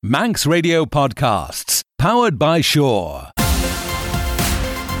Manx Radio Podcasts, powered by Shore.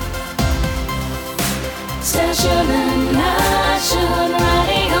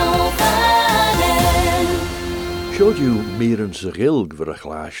 Showed you Miren sa gilg vir a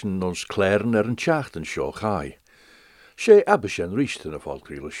chlashin ons claren an chachten show chai. She Abbyr and Reesht in a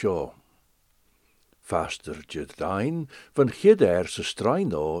folkreel show. Faster jyd dain, van chyd sa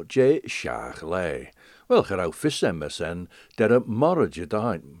straino je shaach lei. Wel, gerau fissem en der a morra jyd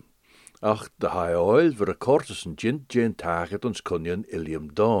dain. Ach, de high oil vir a cortus en jint jen tachet ons cunyon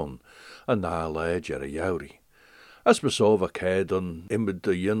ilium dawn, a na lei jer a yauri. As besova caid on imid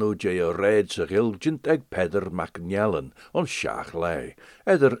de yno je a red sa gil jint eg peder macnyalan on shaach lei,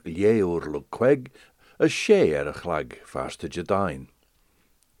 eder lieur lug queg, a she a chlag faster jadain.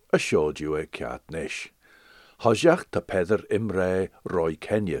 A showed you a cat nish. Hosjach ta peder imre roi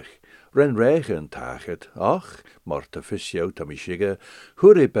kenyach, ren regen tachet, ach, morta fissio ta mi shige,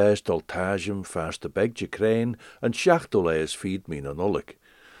 hurry best altajum fast a begje crane, and shachtoles feed me an ullik,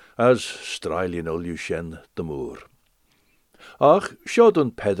 as strailin ul Shen de moor. Ach, showed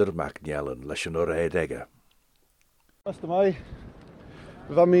on peder macnyalan leshen or edega. Asta mai,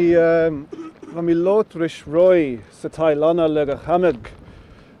 van mi lotrish roi sa tailana lega hamig,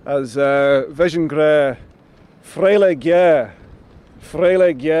 as vision gre freile gye.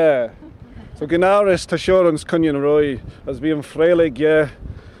 So genaris ta shorans cunyon roi, as being freile gye.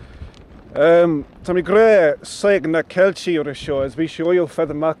 Ta mi gre seig na kelchi or show, as vi show you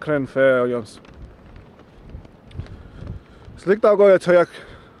feather macren fe oyos. Slik da goya toyak,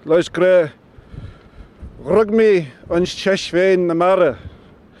 lois gre rugmi ons cheshvein na mare.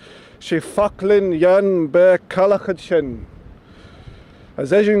 She faklin yan be kalachad shen.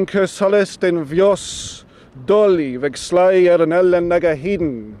 As ejin ke solis den vios dolly veg slai an ellen naga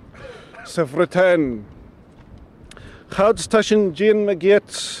hidden. Se vreten. Chouds tashin gin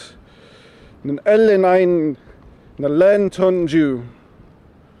magiet. Nen ellen ein na len tunju.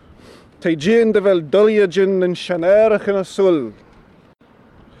 Te gin de vel duljagin en shanerach in a sul.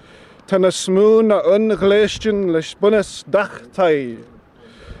 Tan a smoon na ungleestjen lish bunnes dachtai.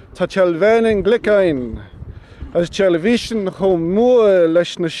 Ta chelvenin glikain. As chelvishin ho moe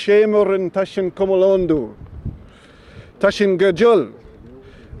lesh na shemer in tashin kumolondu. Tashin gajul.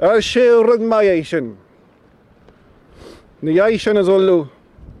 As sheerud mayashin. Ni yashin as olu.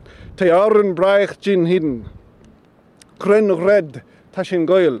 Te arun braich jin hidden. Kren red tashin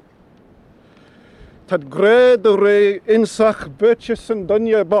goil. Tad gred re insach birches en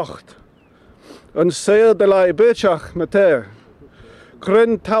dunje bocht. En seer de lai birchach meter.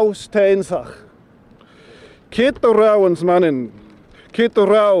 Kren taus te insach. Kit de rauwens mannen. Kit de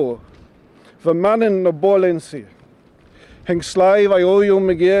rauw. Van mannen na bolensi. Heng slai vai oyo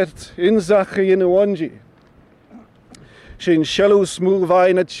megeert insach in wanji. Shin shallow smooth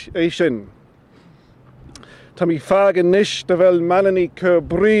vinage eishin. Tami fagen nish de vel manneni keur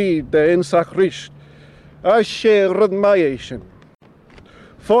brie de insach Reesht. As she rud mayashin.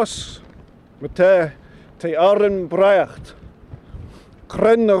 Fos, mete, te arren bracht.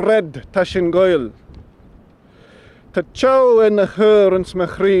 Kren red tashin goil. Te chow en a heur ens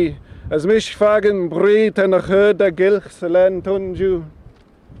machri, as mish fagen breed en a heur de gilch selen tunju.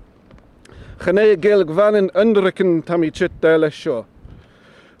 Gene gilg vanen undrukken tami chit dele sho.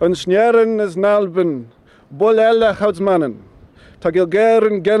 Ons njeren is nalben, bol elle houdsmannen. Ta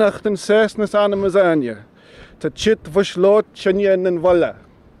gilgeren genachten sesnes animazanje. Ta chit vushloot chenyen en volle.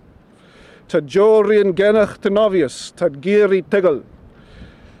 Ta jorien genachten obvious, ta giri tiggle.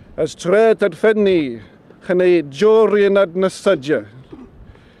 As tret ad fedni, gene jorien ad nasadja.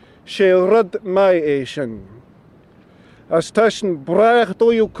 She rud mai eishen. As tashin bracht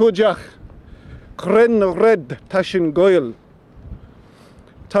oyu kujach, kren red tashin goil.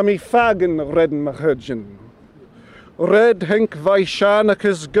 Tami fagen red mahurgen. Red henk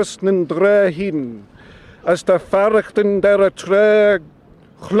vaishanakes gustnen dre hiden. As de farrichten der a tre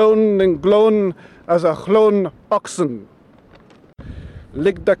glon en glon as a glon oxen.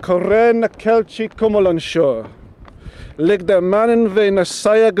 Lig de koren na kelchi kummelan shore. Lig de mannen ve na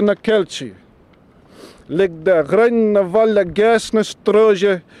sayag na kelchi. Lig de grin na valle gas na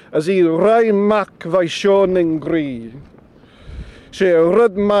stroje as I rai mak vaishon en gri. She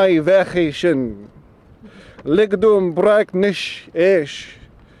rud mai vechishin. Lig doem braik nish eish.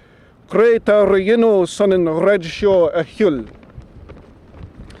 Kreta reyino son in red show a hul.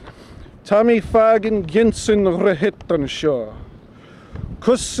 Tami fagen ginsen rehitten show.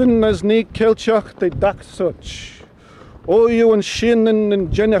 Kussen as ni kelchach de daksuch. Oyu en shinnen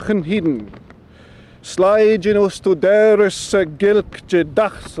en jennachen hidden. Slide in studeris a gilk je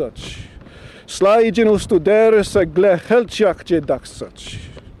daksuch. Slide in studeris a gle helchach je daksuch.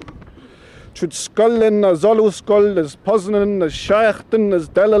 Trud scullin as oluscull as posnan as shaachtan as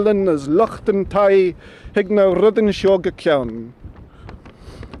dellalin as luchten tai higna rudden shoga kjaun.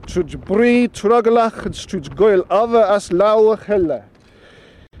 Trud brie trugalach and trud goil ava as laua helle.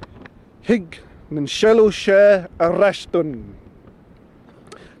 Hig nin shello share a rashtun.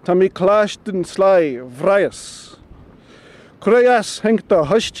 Tammy clashed sly vrias. Creas hengt de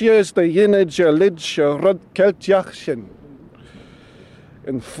hustjes de jinnage lidge rud keltjachshin.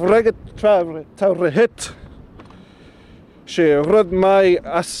 In freget taure hit. She rud my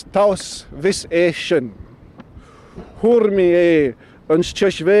as taus vis eschen. Hoor me ons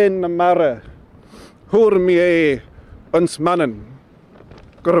tjeshwein na mare. Hoor me ons mannen.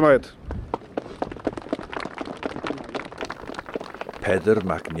 Gurmaid. Peder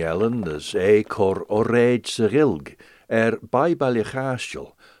Macnellen is cor oreid sy gilg bai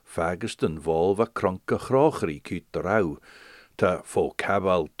balliachasiel fagus den volva cronke chrochri cút de rau ta fo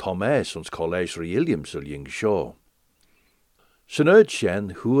cabal Thomas ons college William Ilium Shaw. Syn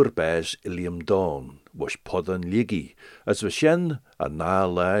Shen hŵr bes Ilium Dawn was podden ligi as we Shen a na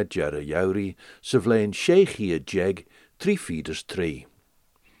la jere jauri sy vlein shechi a jeg 3 feeders 3.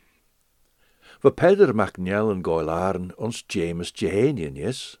 We Peder Macnellen goilaren ons James Jehanian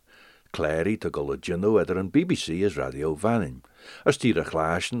is, Clary te golle Juno eder een BBC as Radio Vanning. As die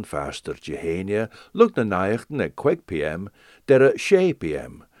glaasjen faster Jehania lukt na nachten at kwek PM der Shay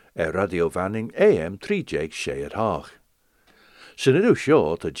PM Radio Vanning AM 3 jeg Shay at Haag. Syn idw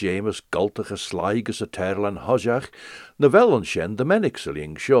sio te James galtige sliges a terlan hojach na wel on Shen de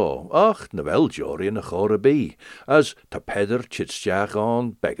menixeling sio, ach na wel jory in a chore bee, as te Peder chitstjach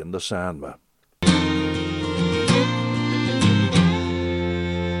on beggen de sanma.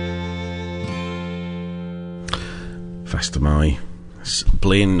 Faster mai.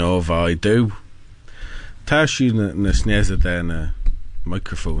 Blain no vai do. Tashi na sneza there na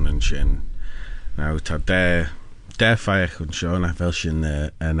microphone and Shen. Now ta der feich and Sean I fel Shen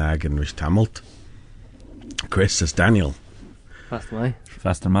an agen Rish Tamalt. Chris as Daniel. Faster mai.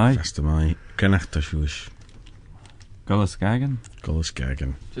 Faster mai. Kenach tashush. Gullis Gagan.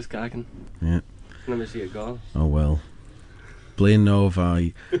 Just Gagan. Yeah. Let me see a goal. Oh well. Blain no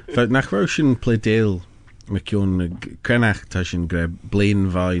vai. Nach Roshan play Dale. McKeown Krenach tashin greb blain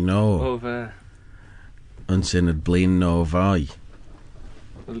vai no. Over. Unsinned blain no vai.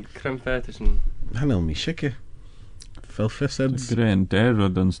 Well, Kremfetishin. Hanel mi shikke. Fel fisseds. Grain der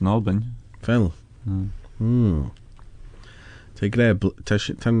rodans nolben. Fel. Te greb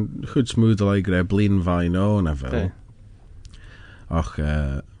tan goed smooth like greb blain vai no na fel. Och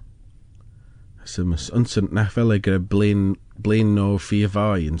simus unsinned nach fel greb blain no fi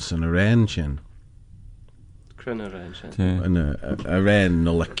vai in sun a ranchin. En a rein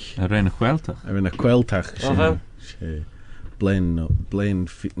no like a rein chweltach. A rein a chweltach. She blain no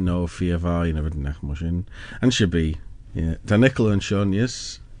fiavai and everything nach machine. And she be yeah. Ta Nicola and Sean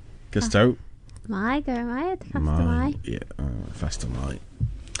yes. Kist out. My go right. Faster my. Yeah, faster my.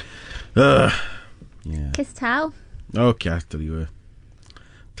 Yeah. Kist out. Okay, after you.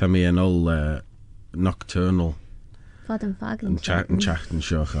 Ta me an all nocturnal. And chachten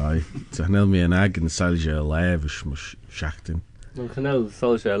shoch ai. Ta hanel me an agen salja lavish mush chachten. Well, hanel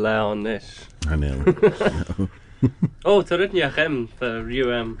salja la on this. Hanel. Oh, ta ritnia chem for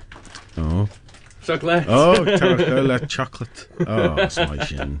Oh. Chocolate. Oh, chocolate. Chocolate. Oh, that's my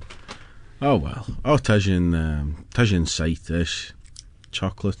Shen. Oh well. Oh, tajin sight-ish.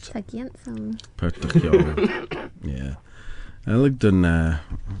 Chocolate. Tagiensam. Pertuch yeah. I looked in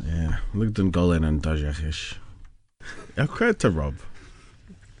Gullin and Dajachish. I'll credit to Rob.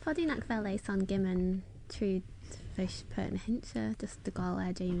 Foddy nak fel son gimmon true fish put in a hincher, just the goal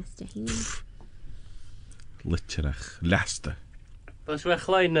James Jaheen. Literach. Lester. But we're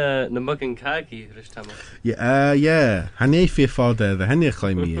klein na muggin kagi, Rishtama. Yeah. Hanny fi father the henny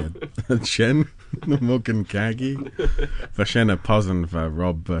klein me Shen na muggin kagi. For Shen a posen for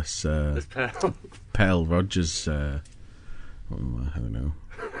Rob Pell Rogers I don't know.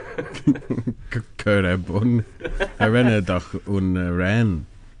 Kurt bun. I ran doch un ran.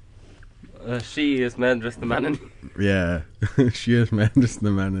 She is Mandris the man. Yeah, she is Mandris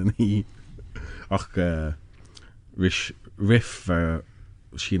the man and he. Ach, riff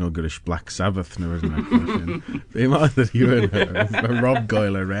she no goodish Black Sabbath never isn't. They might that you and Rob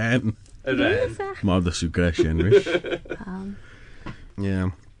Goyle ran. Mother Sugression rish.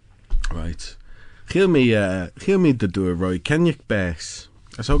 Yeah, right. Heal me the door, Roy. Can you bass?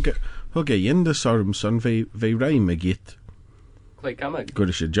 As hugge yinda sorum son ve rhyme a git. Clay Camag.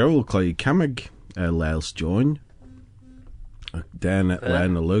 Goodish a Joel Clay Camag Lels join. Dan at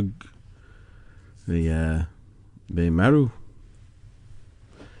Len a lug. The Maru.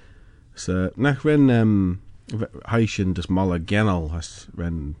 So, nach ren, haishin dus mala genal has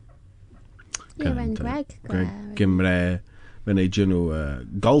ren... Yeah, ren Greg. Gimre, when they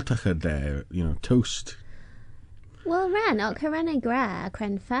galtacha there, toast. Well, ren, ren gra,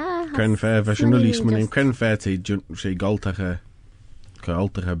 cren fair. Cren fair, fashion release money, cren fair te galtacha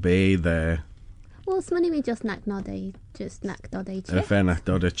bay there. Well, smoney we just knack noddy chit. Fair nach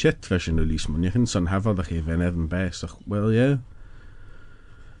dod chit fashion release money. You can son have other even even best. Well, yeah.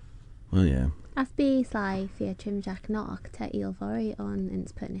 As be sly for trim jack knock te ilvori on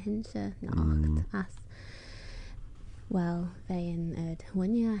ins put hinge knocked as well they in erd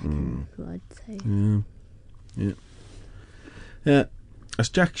winya I can would say. Yeah. As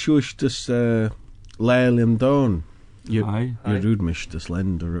Jack shush this Lyle him down. You rude mish this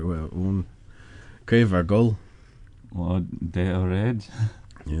lend or own crave our goal. Well, they are red.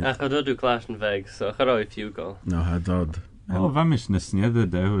 Ach, I do clash and veg, so I got a few go. No, I did. Oh, if I'm missing this near the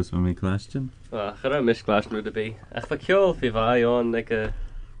day was when we clashed him. Well, I got miss clash would it be. Ach, for kill if I on like a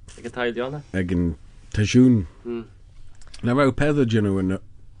tile diana. Again, Tajun. Now, how peddler, and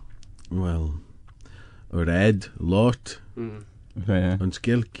well, or red, lot, and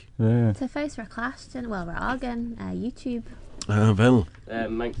skilk. Yeah. To face for clash, well, we're again YouTube. Ah, well.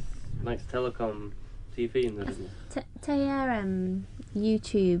 Manx Telecom TV in there, isn't it?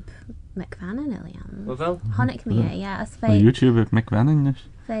 YouTube McVannon Iliam. Well, Honic me, yeah. As YouTube at McVannon.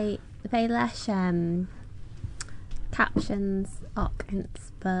 They less captions and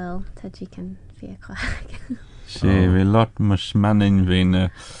spell to chicken via crack. She we lot much manning veen a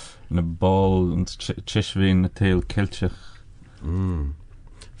ball and chish veen a tail kelchach.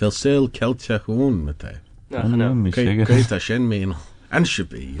 Veel sail kelchach own met hij. No. Great as Shen mean. And should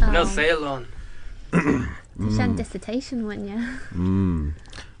be. No sail on. Shen dissertation, wouldn't you?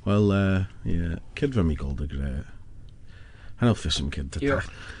 Well, yeah, kid from me gold great. I know there's some kid to Yeah.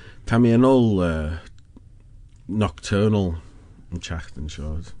 Tammy and all nocturnal and chacht and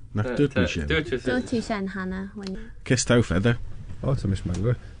shows. Nach doet me Shen. Do to Shen Hannah when you Kissed out feather. Oh, to miss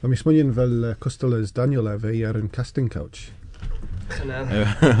Mangler. I'm smunning vel Costellas Daniel over here in casting couch.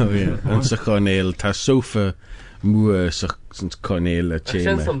 Oh yeah. And so Cornel ta sofa moe since Cornel a Shen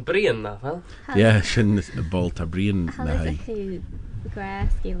chain. some brian na, well. Yeah, Shen a ball ta brian how na is hai. it who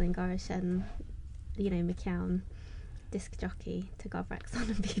grass scaling Shen, McCown disc jockey to Govrex on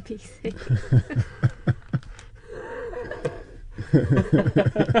the BBC.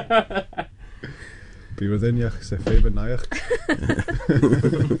 Be within you, say favorite Nayach.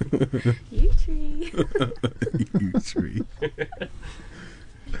 You tree. You tree.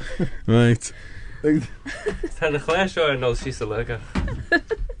 Right. Zijn de glaasje no she's a lugger.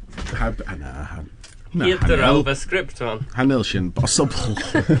 Hit the over script on. Hanel Shen possible.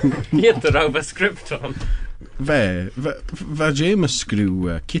 Hit the over script on. Waar James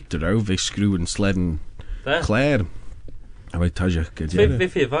screw kitter over screw and sledden Claire. How I tajach get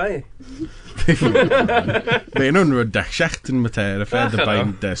Wie vai? They don't know the schachten met her further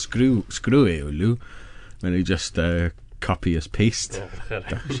bind the screw Lou when he just copy as paste.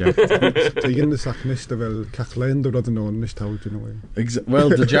 Tegen de zak niet wel kachlijn door dat de non niet houdt in way. Well,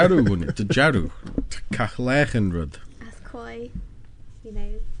 the jaru won it. The jaru kachlachen rud. As coy,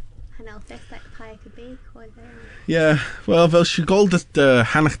 Hanel fist like pie could be coy there. Yeah, well, she called it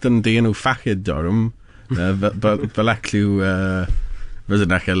Hannachten Dano Fachid Durham. But actually, was it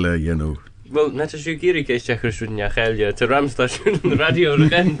nachel, Wel, net als je kierig is zeggen zo'n ja gelje te ramstation de radio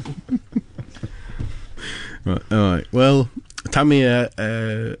again. Alright, well, Tammy a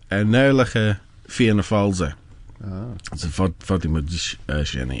neulige Fianna False. It's a foddy mud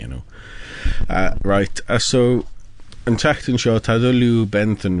Shen, right, so an tachten shot Tadulu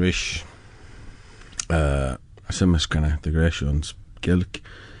Benton Rish Simus kinda the Greshons Gilk.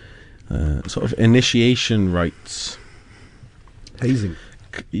 Sort of initiation rites. Hazing.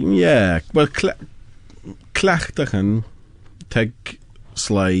 Yeah, well, clachtachen, teg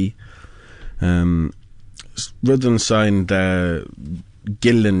sly, rudden sign the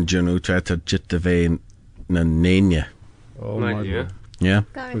gillen try to jit the vein na nenya. Oh my God. Yeah.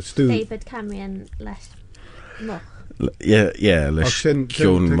 David Cameron less much. Yeah, lesh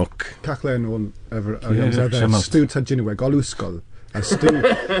kion muck. Cachlain one ever. Stu tad ginu golw skull. A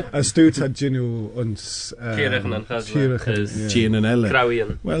stu tad ginu ons. Kierig and Chien and Ella.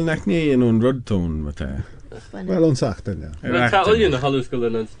 Krawian. Well, nak nie in on rudtone met her. Well, ons achten, ja. Maar het gaat al je nog hallo school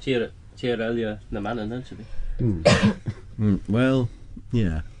en cheer Elia na mannen actually. Well,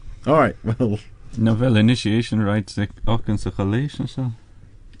 yeah. All right. Well. Novel initiation rights like Ockens a collation so.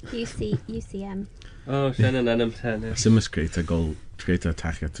 UCM. Oh, Shen and Adam 10. Simus creator goal creator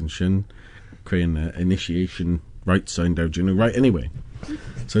tachet and Shen creating initiation right signed out, right anyway.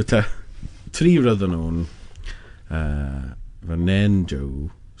 So 3 rydyn nhw'n fy nen jow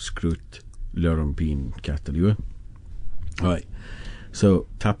sgrwt lorym byn catal yw. Right. So,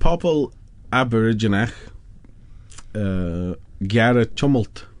 ta pobl Aboriginach gyara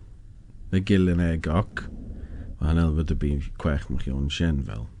tumult na gilyn gok. Mae'n elfod y byd chwech mych o'n Shen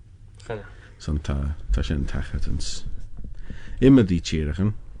fel. So ta Shen tachat yn imad I tîrach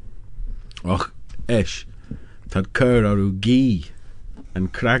yn. Och, esh, tad cyr ar yw gi yn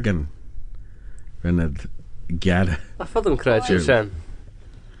cragan. Rennad gyara. A fod yn creu ti'n Shen?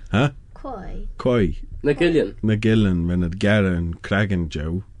 Ha? Coy. Coy. Na gillian? Na gilyn, rennad gyara yn cragan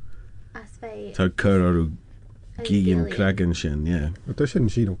jow. As fe... Tad cyr ar yw gi yn cragan Shen, yeah. Does yn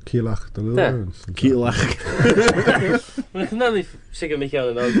sy'n o cilach dy lwyr. Cilach. Mae'n chynnu sig am eich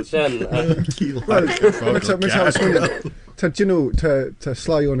iawn yn ogl Shen. Ta dyn nhw, ta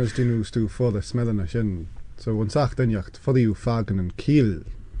slai o'n as dyn nhw stw ffordd y smedden a Shen. So, o'n sach dyniacht, ffordd yw ffagan yn cil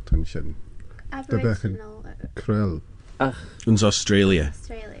tan Shen. Aboriginal. Crel. Ach. Uns Australia.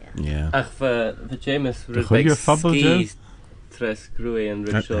 Australia. Yeah. Ach, fy James, rydych chwilio ffabl, ski tres grwy yn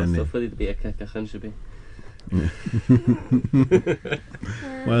rydych so fyddi dy bi a cec a chynsi bi.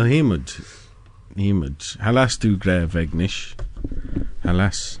 Wel, hymod. Halas dw gref egnish.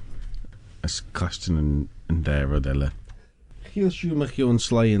 Halas ys clastion yn der o dela. Chi'n siw mych yw'n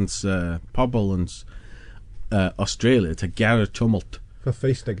slians pobl yn Australia ta gara tumult. Fa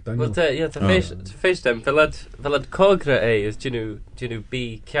feisteg Daniel. Wel, ie, ta FaceTime, fel ad cogra is, dyn nhw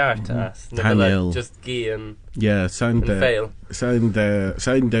bi ciart as, na fel Daniel. ad just gi yn Yeah, sa'n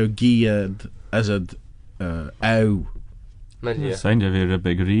daw giad as ad aw. Sa'n da fi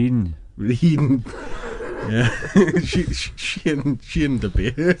rybeg rin. Rin. Yeah. Si'n dy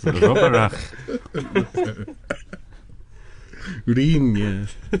bi. Roberach. Rin, yeah.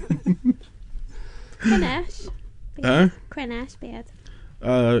 Crynesh. Huh? Crynesh, beard.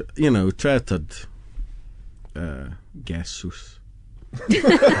 You know, tretad Jesus.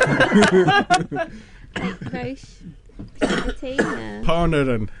 Roche.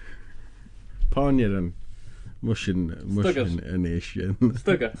 Parneran. Mushin yn Asian.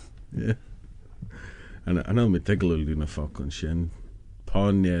 Stugger. Yeah. And I know me teglul yn y ffoc yn Shen.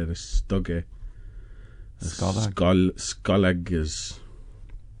 Parner, stugge. Scolag. Scolag is...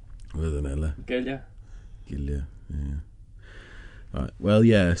 With an ella. Gilia. Gilia, yeah. Right, well,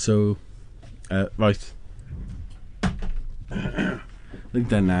 yeah, so... right. Lig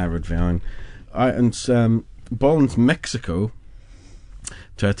da narrod fewn. And Bolins, Mexico,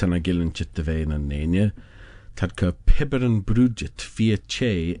 Turtan a gillen chit de vein an nenia, tad ka pibber and brudget fia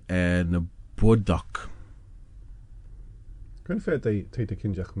che en a bodok. Gwyn fe dy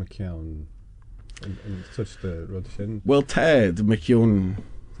cynjach McKeown yn such the rod Shen? Well, Ted, McKeown...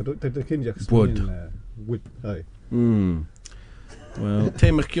 Dy cynjach Wood. Wood, aye. Well,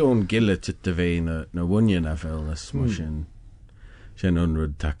 te McKeown gillet chit de vein na wunyan a fel as mushin. Shen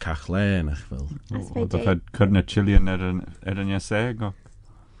unrud ta cachlain ach fel. Oedd oedd cyrna Chilean yn iaseg o.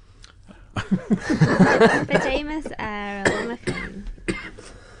 Fe James lomachan.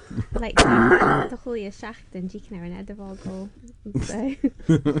 Like, the chwilio siacht yn jic ar yn edifogol. So,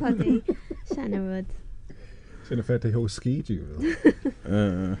 podi, Shen a rud. Shen a fe te ho ski diw.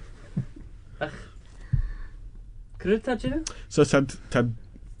 Cryd ta dyn nhw? So tad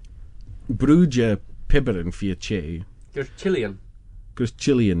brudja pibberin fia che. Gwrs Chilean. Gwrs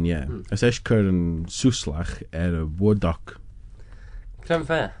Chilean, yeah. As eich cur yn súslach a wodok. Crem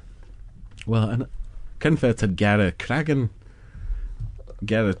fe? Well, cyn fe tad gara cragan.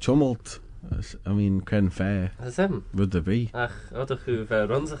 Gara tumult. I mean, cyn fe. As em? Would there be? Ach, oeddech chw fe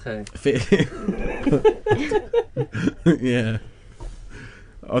ronzach e. Yeah.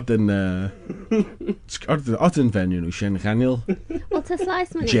 Odyn venue nhw Shen Chanil. Well, to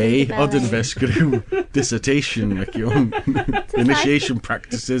slice money. Jay, odyn fe sgriw dissertation ac ywn. Initiation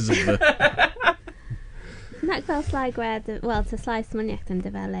practices of the... Nac fel slag wed, well, to slice money yn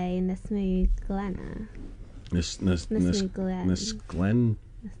dyfele yn y smooth glenna. Nes Glen.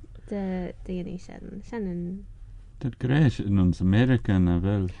 Dy yn Shen. Shen yn... Dyd gres yn ons American a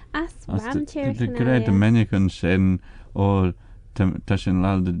fel. As ram cheer Dyd gred American Shen o'r ta sy'n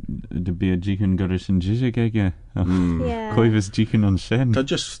lal dy bia jichen gyrus yn jisig ege. Coifus jichen o'n Shen. Ta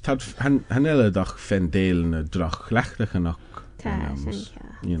just, tad hanela doch fendel yn y droch lachdach yn och. Ta, Shen ca.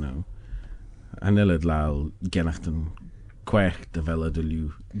 You know. Hanela lal genacht yn chwech dy fel y dyliw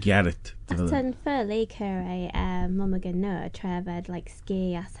Garrett. As yn ffyrlu cyr Mummagan nhw, trefed like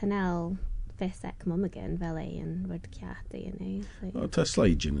ski as hanel fisec Mummagan fel yn rwyd ciati yn O, ta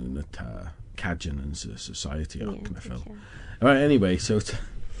slaid yn y ta cajun yn society ac yn y ffil. Yeah. Alright, anyway, so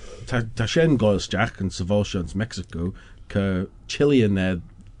ta Shen goes Jack and Savolshans Mexico ka Chilean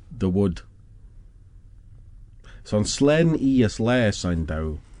the wood So'n slen I as le sa'n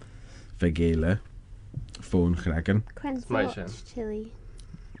daw fe geile ffôn chragan. Quen's my watch Shen. chili.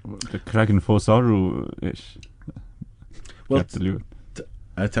 The Kragan Fosaru is. Wel, Absolute.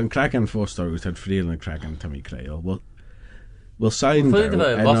 tan cragan ffostor tan ffril yn cragan tam I creol. Wel sa'n Fully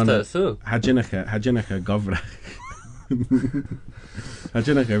daw lost so. Hadjynach a gofrach.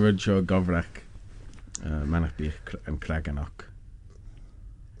 Hadjynach a ryd sio gofrach manach bi yn craganach.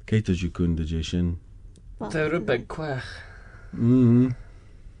 Ceit as yw cwnd y jesyn. They're a big quach.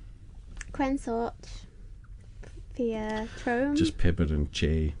 Quen's watch. Via Trome. Just pepper and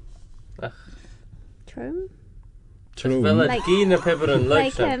che. Trome? Well, Like- it's Gina Pepper and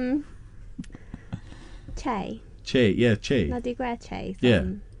Like, Luxon. Che. Che, yeah, che. Na di gwe che. Yeah.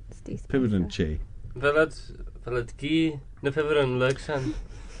 Stu Pepper and che. Well, it's Gina Pepper and Luxon.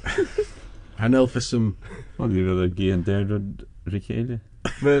 Hanel for some. Well, you really gay and there, Rikele.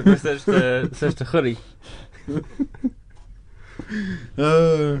 Maar such the curry.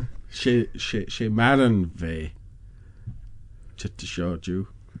 She maran ve. Chit to show you.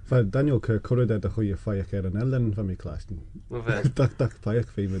 Fa Daniel cer cwrdd ed a chwy ffaich an elen fa mi clas. Well, well. Dach ffaich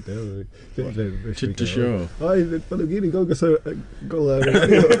fi me del. Chit to show. Ai, fel yw gyd I gol gol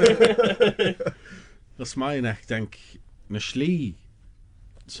That's mine, I think. Na shlee.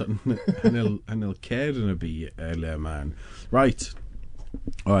 Hanel care in a be earlier man. Right.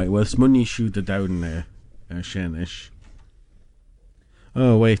 Alright, well, it's money shoot the down there. Shenish.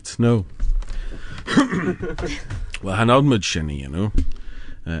 Oh, wait, no. Well, han odmud Shenny, you know.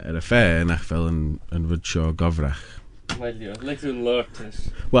 At a fair, nach fel yn Rudshaw Govrach. Well, yeah, like doing Lortish.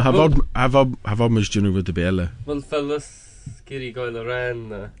 Well, have odmud Junu with the Bella. Well, fellas, Giri Goyle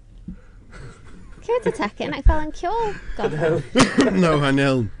Aran. Cyrd y tacyn, ac fel yn ciol gofod. No,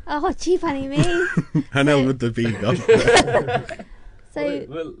 Hanel. Oh, gee, funny me. Hanel with the B Govrach. So,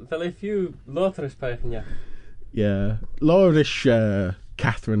 Well, fel if you Lotrish Paichen, yeah. Yeah. Laurish,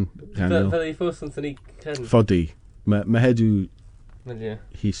 Catherine Hanel. Fel if you something he can. Foddy. Ma hedu, Well, yeah.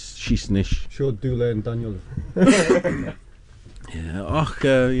 she's nish. Sio dŵle yn Daniel. Yeah, och,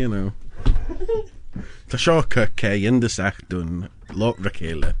 you know. Ta sio ce yndysach dwn lot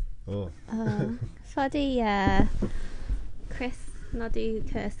racele. Oh. foddy, Chris, noddy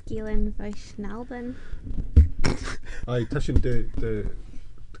Skeelan Voish Nalban. Ai, tasyn de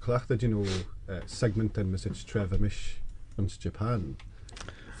clachta dyn nhw segment yn message Trevor Mish yn Japan.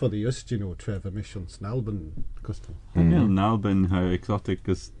 For the us, you know, Trevor Mish yn Snalban custom. Neil Nalban, how exotic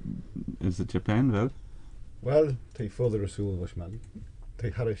is it Japan, well? Wel, te ffwrdd yr yswl fos man. Te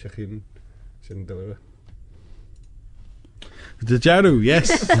harish a'ch un sy'n dylir. The Jaru,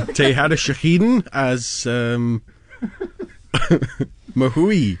 yes. Te had a shachiden as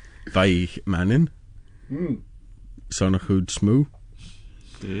Mahui vai manin. Son a goed smoo.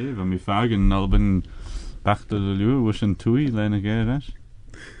 Yeah, van mi vagen Nalban bachter de luur was een toei, lene geras.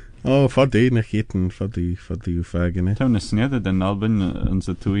 Oh, foddy, na chiten, foddy ufagen. Toen is snedder den Nalban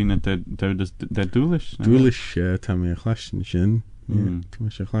onze toei net der doelish. Doelish, tam a clashin shin. Yeah, tam a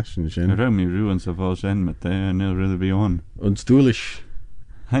clashin shin. Ruim mi ruins of all Shen, met nil really be on. Ons doelish.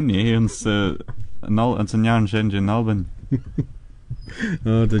 Henny, ons een jaar Shen in Nalban.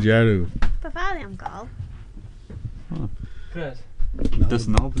 Oh, the Jaru. Bavali am gol. Chris. Das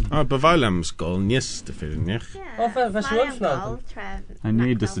Nalban. Oh, Bavalam's gone, yes, the film, yeah. Oh, fel Fly am Schwartz gol, Nalban. Trev. I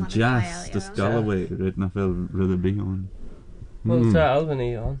need this jazz, this Galloway, red na fel really be on. Well, it's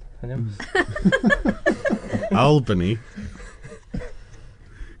Albany on. Albany.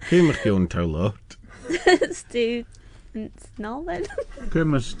 Cymach yw'n taw lot. Stu Nalban.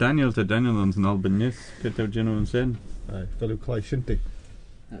 Kyrmas Daniel to Daniel ons Nalban, yes. Kyrtaw Gino and Sen. Ai, fel yw clai shinti.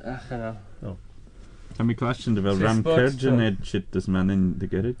 Ach, yna. Kan mi question de wel Ze Ram sports Kurjan film. ed shit this man in the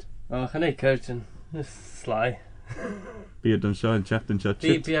get it. Oh, gaan ik Kurtjen. Sly. Be it on Shaw and Chapt and Chat Die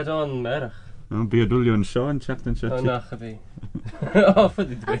shit. biad on merach. Oh, be it Ullion Shaw and Chapt and Chat Oh, shit. na, gebi. Oh, for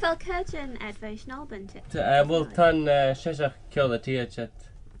the Oh, dwi. fel Cyrjan Ed Voish Nalban. Wel, tan Sheshach Kjol a tia chat.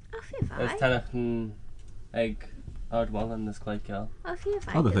 Oh, fi As fai. tanach n egg hardwall in this Clay Kjol. Oh, fi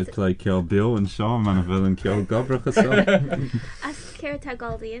fai. Oh, that like Kjell Bill and Shaw man of Villain Kjell Gobrach or so. As Cyrd ta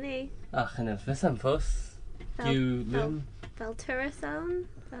goldi yni. Ach, yna, fes am ffos. You loom. Fel Turason.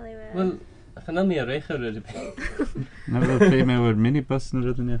 Fel yw... Wel, chanel mi a reicha rydw i. Never pay me with minibus and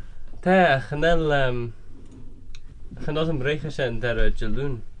everything, yeah. Ta, chanel am reicha shen der a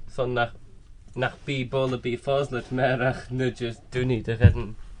jaloon. So nach bi bol a bi foslet merach nu just duni de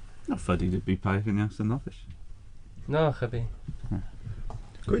redden. Not funny to be piping, yes, and office. No, gebi.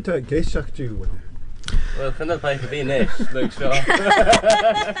 Gwy ta geisach diw. Wel, chanel pa eich bi nish. Look, sure.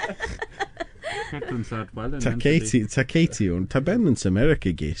 Captain Sad well and Ta Katie on. Ta Ben in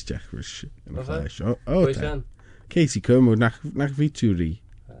America geist jach was in a Was it? flash. Oh, Pwy ta. shen? Katie Como nach vituri.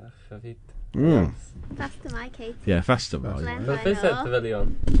 Chavit. Faster my Katie. Yeah, faster boy. Wel, beth yd y fel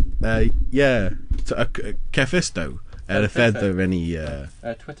on? Yeah, cefisto. Y feather any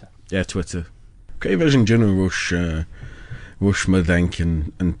Twitter. yeah, Twitter. Cre version general rush ma denk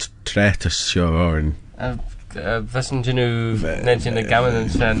yn tretas sio orin. Fysyn dyn nhw nid yn y gaman yn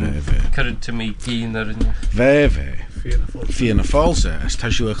Shen cyrryd to mi gyn ar yn Fe. Fianna Fáilte, as tá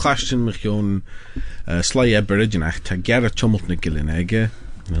siú a chlastin mich jón slai Aboriginach tá gearra tumult na gilin ege,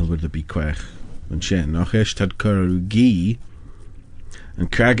 melbud a bí quech an sin, nach eist had curru gí an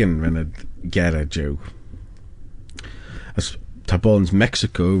cragan rinne gearra jo. As tá bons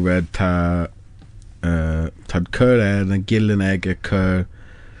Mexico red tá tad curra na gilin ege cur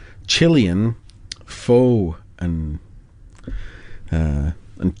Chilean fó an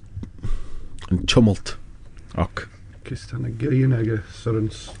tumult och. Kistan a gillian ege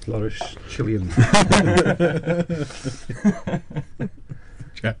surrens flourish Chilean.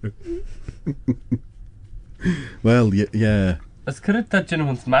 Well, yeah. As cyrryd da dyn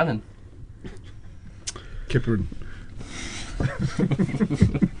nhw'n mannen? Kipperin.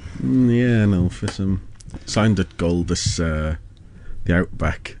 Yeah, no, for some signed at gold this the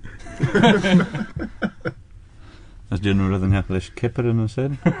Outback. As dyn nhw roedd yn heplis kipper yn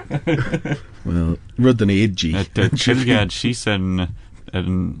ysyn? Well, rud an edgy. Chilgad she's yn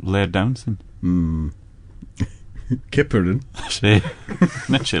Lair Downson. Kipperin. Se,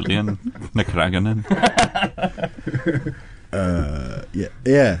 na Chilean, na Craganin.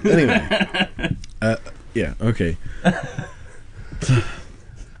 Yeah, anyway. Yeah, okay.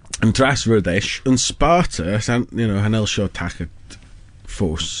 Yn dras ryddesh, yn Sparta, hanel sio tachat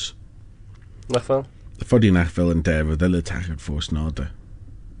ffos. Nach fel? Ffodi nach fel yn der, rydde le tachat ffos nada.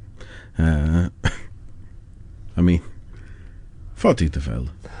 I mean, ffodi dy fel.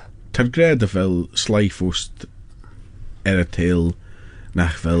 Tad gred y fel slai ffos y teil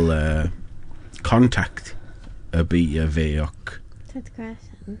nach fel contact y bi y fe oc. Tad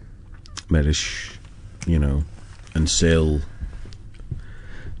gresen. Merish, yn sil.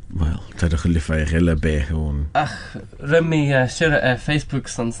 Well, tad o'ch liffau eich illa bech o'n. Ach, rymmi siar Facebook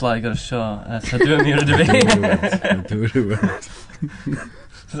son slag ar sio. So dwi'n mi rydw fi. Dwi'n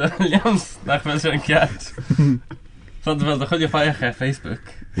So, liams, nach fel sy'n ciat. Fod fel, da chwilio ffaiach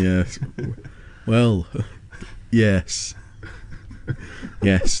Facebook. Yes. Well, yes.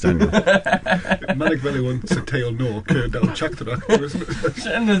 Yes, Daniel. Manig fel yw yn sy'n teil no, dal chactor actor, isn't it?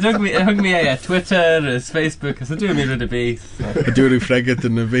 Shen, hwg mi Twitter, Facebook, so dwi'n mi rydw beth. Dwi'n rhyw fregat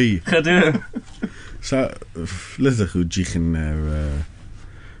yn y fi. Chydw. So, lyddach yw gichin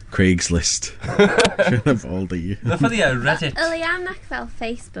Craigslist. Sian af all di. Na ffoddi Reddit. Yli am nach fel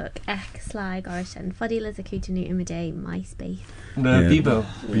Facebook slag o'r Shen. Ffodi lysa cwtyn nhw im y day MySpace. Na, Bebo.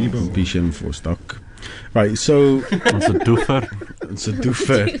 Bishem for stock. Right, so It's a doofer. It's a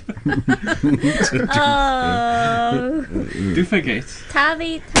doofer. Oh. Doofagate.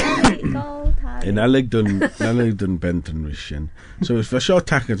 Tavi, gold, Tavi. In alig dun Benton Rishin. So if I saw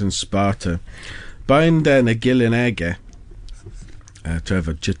tacket in Sparta, bind then a gillen ege,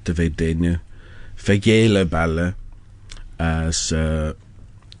 trefod jitta fe denu, fegele balle, as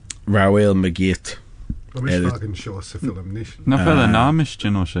Rawel Magit. Romish fagen sio sy'n ffilm nish. Na fel yn amish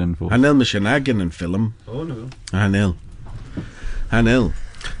dyn o Shen fo. Hanel mishan agin in film. Oh, no. Hanel.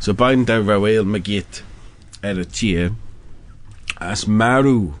 So bind da Rawel Magit a tier as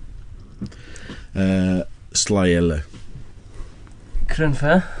Maru Slyele. Cryn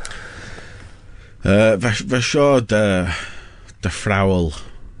fe? Fe sio da Frowel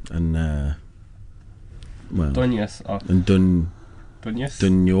and well. Donias. And Donias?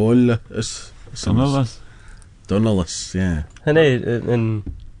 Dunol Dunalas, yeah. Hynny, yn...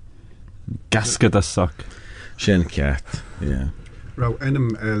 Gasgad a sock. Shen cat, yeah. Raw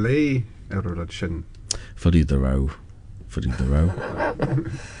enam LA erod Shen. Fyddi dy raw.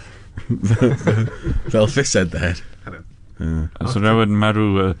 Fel fysed there. So rawyd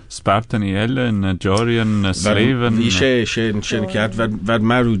marw Spartan I elle yn Jorian Sleiven. Fi Shen cat, fad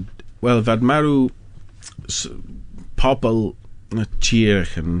marw, well, fad marw pobl na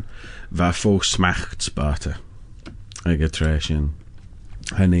tîrch yn fa ffo smacht Sparta. Ag y tresyn.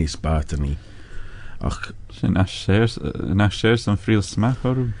 Hynny Sparta ni. Och, Shen as shares yn ffril smach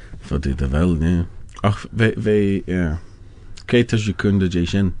o'r. fyddi dy fel, yeah. Och, fe, yeah. Creitas yw cwnd y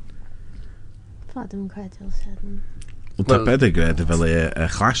Shen. Fodym credil Shen. Wel, ta beth y gred fel y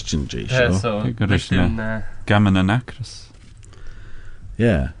chlastion Shen. So, Rydyn gaman yn acros.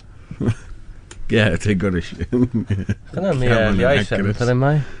 Yeah. Yeah, te gorish. Chynna mi liai Shen, ta ddim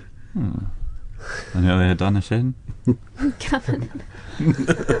mai. Yn hynny hyd anna Shen. Gafon.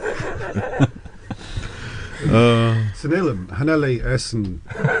 Sy'n ilm, hanelu yn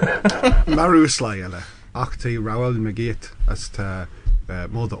marw slai ele. Ach ti rawel yn mygiet as ta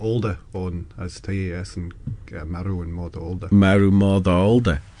modd older on as ti yn marw yn modd older. Marw modd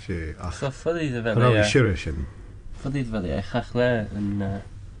older. Si, ach. So ffoddi dy fel Rawi e... siwr sy'n. Ffoddi dy fel e chachle yn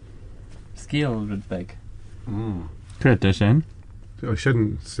sgil rydbeg. Cred dy Shen?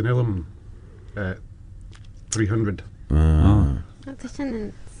 Sy'n ilm 300. That's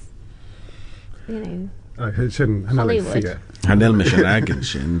shouldn't, you know, Sy'n hanelu Hollywood. ffigur. Hanel mis yn agyn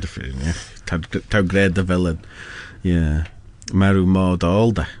sy'n dyffyn, ie. Taw gred y fel yn, ie. Marw modd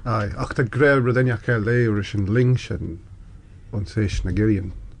older. Ai, ach ta gre rydeniach e leir sy'n ling sy'n o'n seis na gillian.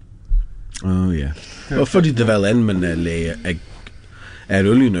 Oh, ie. Wel, ffodi dy fel en mynd le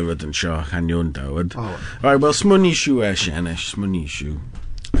ulwn o fod yn sio chanion dawad. Oh. Rai, wel, smwni siw Shen, smwni siw.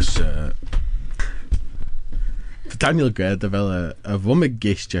 Ys, Daniel gred y fel y fwmig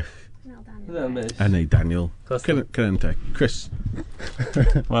geistiach. Hynna mis. A neu Daniel. Costio. Cyrra'n te. Chris.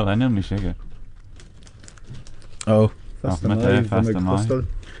 Wel, I know me sugar. Oh. Fast ma' te fast am ai.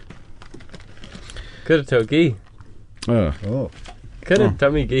 Cyrra to gi. Oh. Oh. Cyrra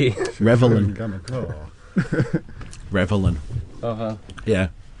tam I gi. Revelin. Oh. O Revelin. fel. Yeah.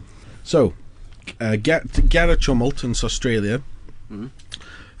 So, Garrett Chumult in Australia.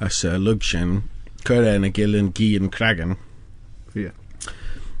 As Lug Shen. Cyrra yn y gilyn gi yn Cragan. Fia.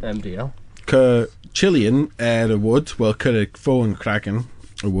 MDL. Cyr Chilean y wood. Wel, cyrra ffôn Cragan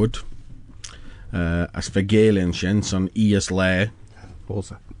y wood. As fe gelyn Shen son ias le.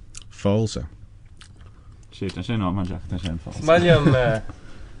 Bolsa. Falsa. Shit, dy Shen o, man Jack, dy Shen falls. Maliam...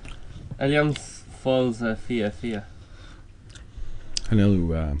 Aliam falls fia.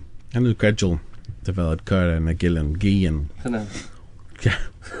 Hynny gredjol. Dyfel cyrra yn y gilyn gi yn... Hynna.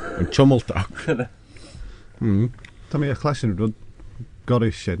 Yn Chumult ac. Hynna. Ta mi a chlas yn rwyd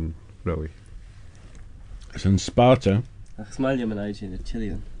goris sy'n rawi. Yn Sparta. Ach smaliam yn aig yn y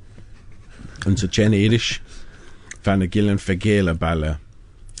Chilean. Yn sy chen eirish. Fan y gilyn ffegel a bala.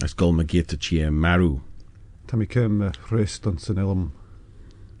 As gol ma gyd y chi marw. Ta mi cym Reesht o'n sy'n ilm.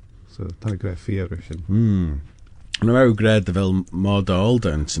 So ta mi gre fia sy'n. Yn marw gred fel mod o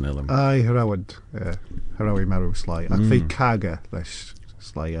olda yn synelym. Ai, hyrawyd. Hyrawi marw slai. Ac fe caga leis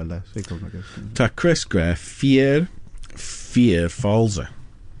slai e les. Ta Chris gre fear falsa.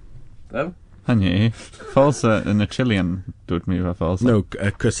 Wel? Hynny, falsa yn y Chilean, dwyd mi fa falsa. No,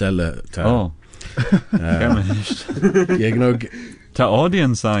 Chris ella. Ta. Oh. Gamish. Gnog Ta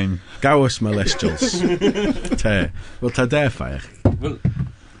audience sign. gawas molestials. Te. Wel ta defaich. Wel...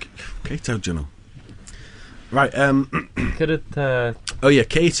 Okay, taw dyn nhw. Right, Cyrra oh yeah,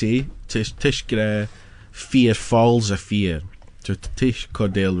 Katie, tish gre fear falsa fear. Tish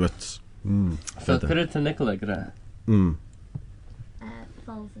cordel rut. So cyrra ta Nicola gra.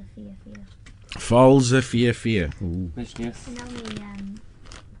 falls a fear. Falsa fear. Mish nios.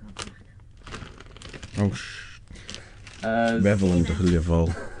 Oh, Revel yn dychwylio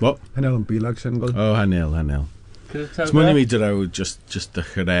fol. What? Hynny yn bilag sy'n gol. Oh, hanel. Cyrra ta Smwni mi dyraw just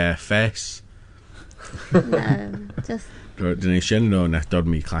dechrau ffes. No, just Dyn ni Shen nhw net dod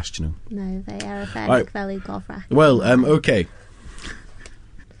mi clasht nhw. no. They are a Right. fairly felly gofrac. Well, okay.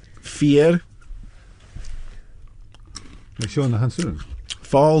 Fear, Mae Sean na hanswn.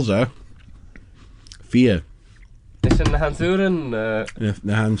 falsa, fear. Is yn Hansúren...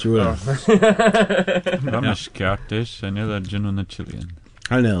 Na hans hwyr. Ramish Curtis, yn ydw dyn nhw'n y Chilean.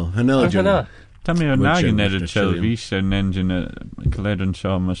 Hanel dyn nhw. Ta mi o Would nagin you, er y Mr. Chel Chilean? Reesht yn engine cled yn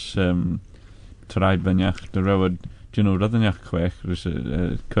sio mas traed banyach dy rawad dyn nhw roddaniach chwech rys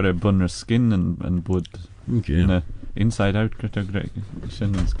cyrra bwn yr skin yn bod Okay. inside out gyda greg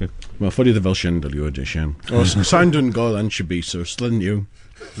sy'n yn sgip. Wel, ffoddi dda fel Shen dyl yw ydw Shen. Os sa'n dwi'n gol an should be, so slyn yw.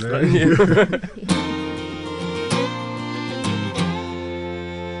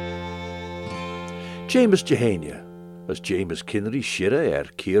 James Jehania, as James Kinnery shire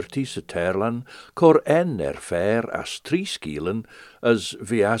Keirty sa Terlan, cor en fair as tri skielen, as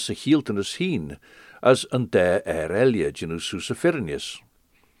vi as a hielten as heen, as an de Elia genus sus a firnius.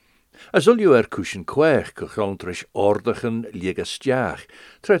 As ulju cushion quech, cochontrish ordachen liegastiach,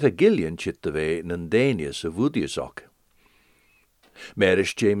 tret a gillian chit de ve nan Danius a woodiesok.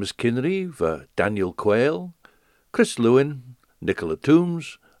 Merish James Kinnery, va Daniel Quayle, Chris Lewin, Nicola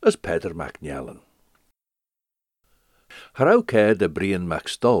Toombs, as Peter MacNallan. Harauke de Brian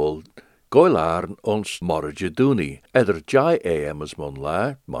MacStowell, goilarn ons Morrigaduni, eder jai as mon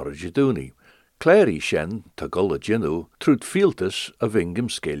la Morrigaduni. Clary Shen, tagolla ginu, trut fieltus a vingum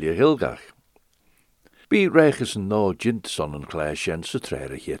skelia hilgach. Be reiches no jint son en Clare Shen se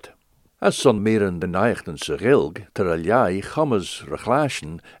trere hit. As son meren de neichten se rilg, ter a ljai chammes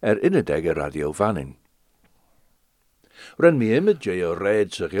rechlaschen inedegge radio vannin. Ren mi imid jay o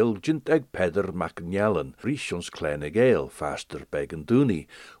red sa gil jint ag peder macnyalan, Reesht ons kleine gael, faster beg and dooney.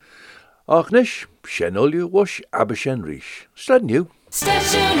 Och nish, Shen olju wash Abbyr Shen Reesht. Sled new.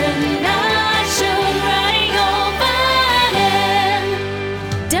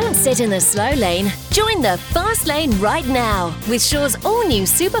 Don't sit in the slow lane. Join the fast lane right now with Shaw's all-new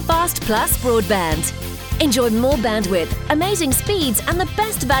Superfast Plus broadband. Enjoy more bandwidth, amazing speeds and the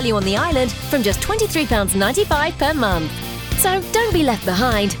best value on the island from just £23.95 per month. So don't be left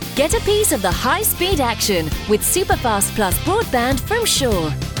behind. Get a piece of the high-speed action with Superfast Plus broadband from Shaw.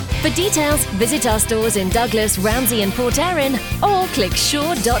 For details, visit our stores in Douglas, Ramsey and Port Erin or click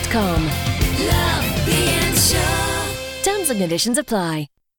shaw.com. Love being Shaw. Terms and conditions apply.